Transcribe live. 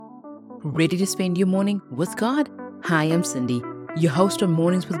Ready to spend your morning with God? Hi, I'm Cindy, your host on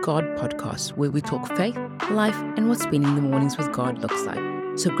Mornings with God podcast, where we talk faith, life, and what spending the mornings with God looks like.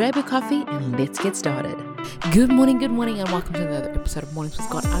 So grab your coffee and let's get started. Good morning, and welcome to another episode of Mornings with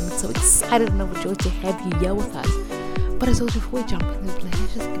God. I'm so excited and overjoyed to have you here with us. But as always, before we jump into this, let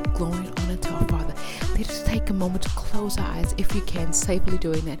us just give glory and honor to our Father. Let us take a moment to close our eyes, if you can, safely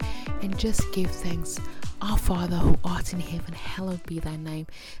doing that, and just give thanks. Our Father who art in heaven, hallowed be thy name.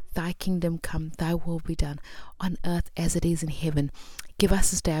 Thy kingdom come, thy will be done, on earth as it is in heaven. Give us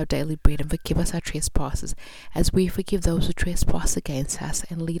this day our daily bread, and forgive us our trespasses, as we forgive those who trespass against us.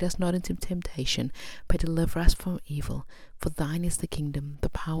 And lead us not into temptation, but deliver us from evil. For thine is the kingdom, the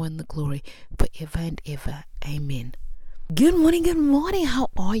power, and the glory, forever and ever. Amen. Good morning. How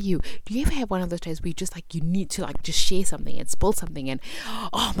are you? Do you ever have one of those days where you need to just share something and spill something and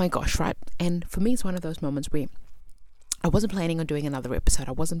oh my gosh, right? And for me, it's one of those moments where I wasn't planning on doing another episode.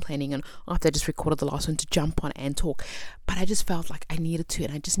 I wasn't planning on, after I just recorded the last one, to jump on and talk. But I just felt like I needed to,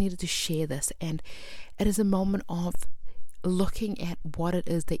 and I just needed to share this. And it is a moment of looking at what it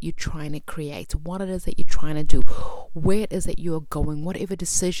is that you're trying to create, what it is that you're trying to do, where it is that you are going, whatever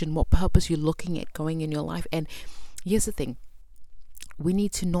decision, what purpose you're looking at going in your life. And here's the thing. We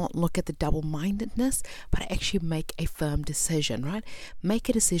need to not look at the double-mindedness, but actually make a firm decision, right? Make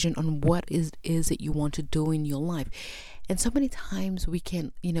a decision on what is it you want to do in your life. And so many times we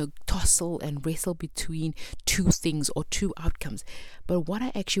can, tussle and wrestle between two things or two outcomes. But what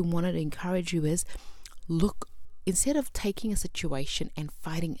I actually wanted to encourage you is look. Instead of taking a situation and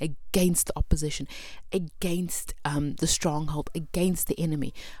fighting against the opposition, against the stronghold, against the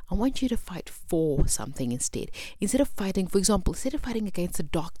enemy, I want you to fight for something instead. Instead of fighting against the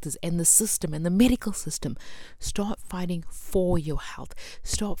doctors and the system and the medical system, start fighting for your health.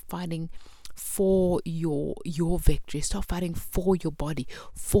 Start fighting for your victory. Start fighting for your body,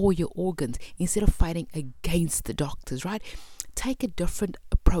 for your organs, instead of fighting against the doctors, right? Take a different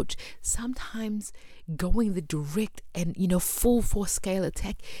approach. Sometimes going the direct and full force scale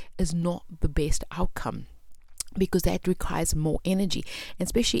attack is not the best outcome, because that requires more energy, and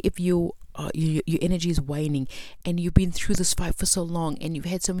especially if your energy is waning and you've been through this fight for so long and you've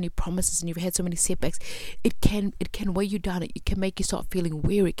had so many promises and you've had so many setbacks. It can weigh you down. It can make you start feeling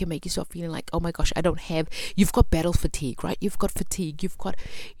weary. It can make you start feeling like, oh my gosh, you've got battle fatigue, right? You've got fatigue. You've got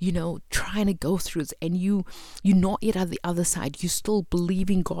trying to go through this, and you're not yet at the other side. You're still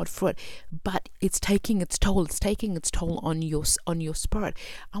believing God for it, but it's taking its toll. It's taking its toll on your spirit.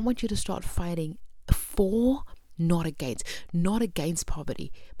 I want you to start fighting for, not against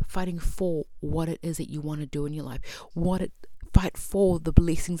poverty, but fighting for what it is that you want to do in your life. Fight for the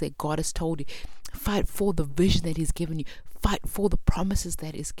blessings that God has told you. Fight for the vision that He's given you. Fight for the promises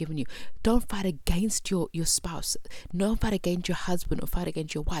that He's given you. Don't fight against your spouse. Don't fight against your husband or fight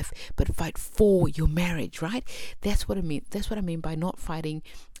against your wife, but fight for your marriage, right? That's what I mean. That's what I mean by not fighting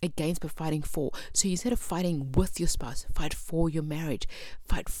against, but fighting for. So instead of fighting with your spouse, fight for your marriage.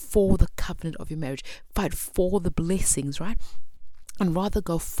 Fight for the covenant of your marriage. Fight for the blessings, right? And rather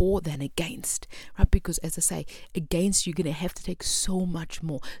go for than against, right? Because as I say, against, you're going to have to take so much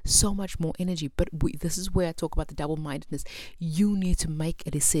more energy. But this is where I talk about the double-mindedness. You need to make a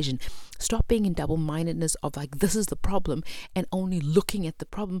decision. Stop being in double-mindedness of this is the problem and only looking at the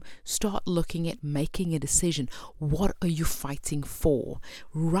problem. Start looking at making a decision. What are you fighting for?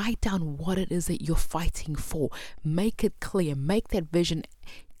 Write down what it is that you're fighting for. Make it clear. Make that vision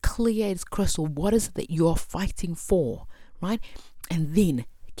clear as crystal. What is it that you're fighting for, right? And then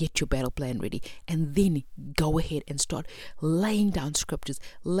get your battle plan ready, and then go ahead and start laying down scriptures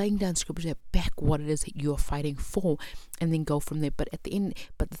that back what it is that you're fighting for, and then go from there. But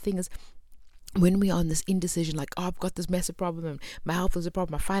the thing is, when we are in this indecision, I've got this massive problem, and my health is a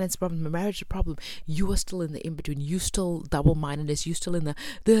problem, my finance is a problem, my marriage is a problem, you are still in the in-between. You still double-mindedness. You still in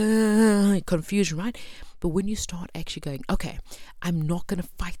the confusion, right? But when you start actually going, okay, I'm not going to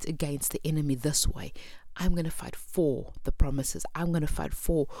fight against the enemy this way. I'm going to fight for the promises. I'm going to fight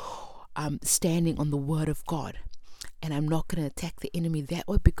for standing on the word of God. And I'm not going to attack the enemy that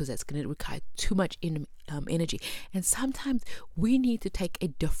way, because that's going to require too much energy. And sometimes we need to take a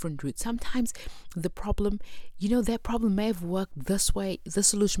different route. Sometimes the problem, that problem may have worked this way. The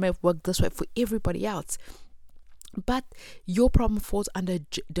solution may have worked this way for everybody else. But your problem falls under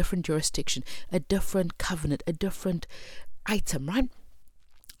a different jurisdiction, a different covenant, a different item, right?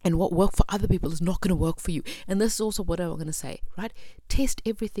 And what worked for other people is not going to work for you. And this is also what I'm going to say, right? Test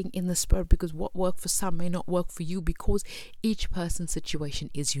everything in the spirit, because what worked for some may not work for you, because each person's situation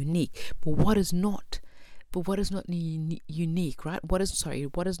is unique. But what is not But what is not unique, right? What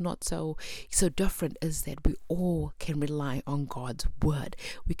is not so different is that we all can rely on God's word.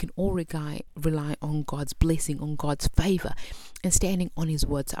 We can all rely on God's blessing, on God's favor, and standing on his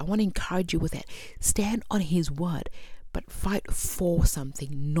word. So I want to encourage you with that. Stand on his word, but fight for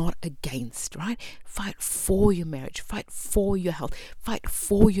something, not against, right? Fight for your marriage, fight for your health, fight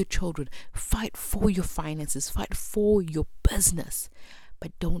for your children, fight for your finances, fight for your business,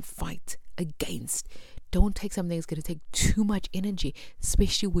 but don't fight against. Don't take something that's going to take too much energy,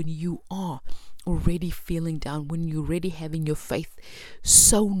 especially when you are already feeling down, when you're already having your faith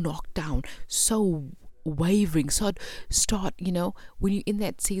so knocked down, so wavering. So start, when you're in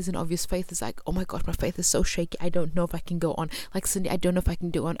that season of your faith, is like, oh my gosh, my faith is so shaky. I don't know if I can go on. Like Cindy, I don't know if I can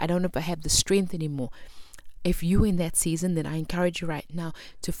go on. I don't know if I have the strength anymore. If you're in that season, then I encourage you right now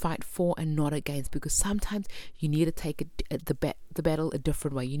to fight for and not against, because sometimes you need to take the battle a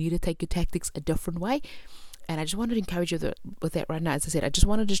different way. You need to take your tactics a different way. And I just wanted to encourage you with that right now. As I said, I just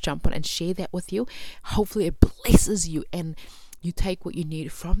wanted to just jump on and share that with you. Hopefully it blesses you and you take what you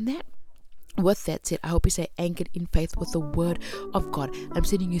need from that. With that said, I hope you stay anchored in faith with the word of God. I'm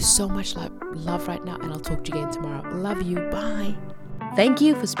sending you so much love right now, and I'll talk to you again tomorrow. Love you. Bye. Thank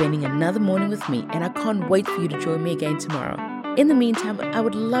you for spending another morning with me, and I can't wait for you to join me again tomorrow. In the meantime, I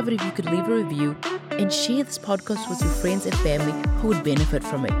would love it if you could leave a review and share this podcast with your friends and family who would benefit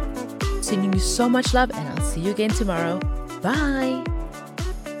from it. Sending you so much love, and I'll see you again tomorrow. Bye.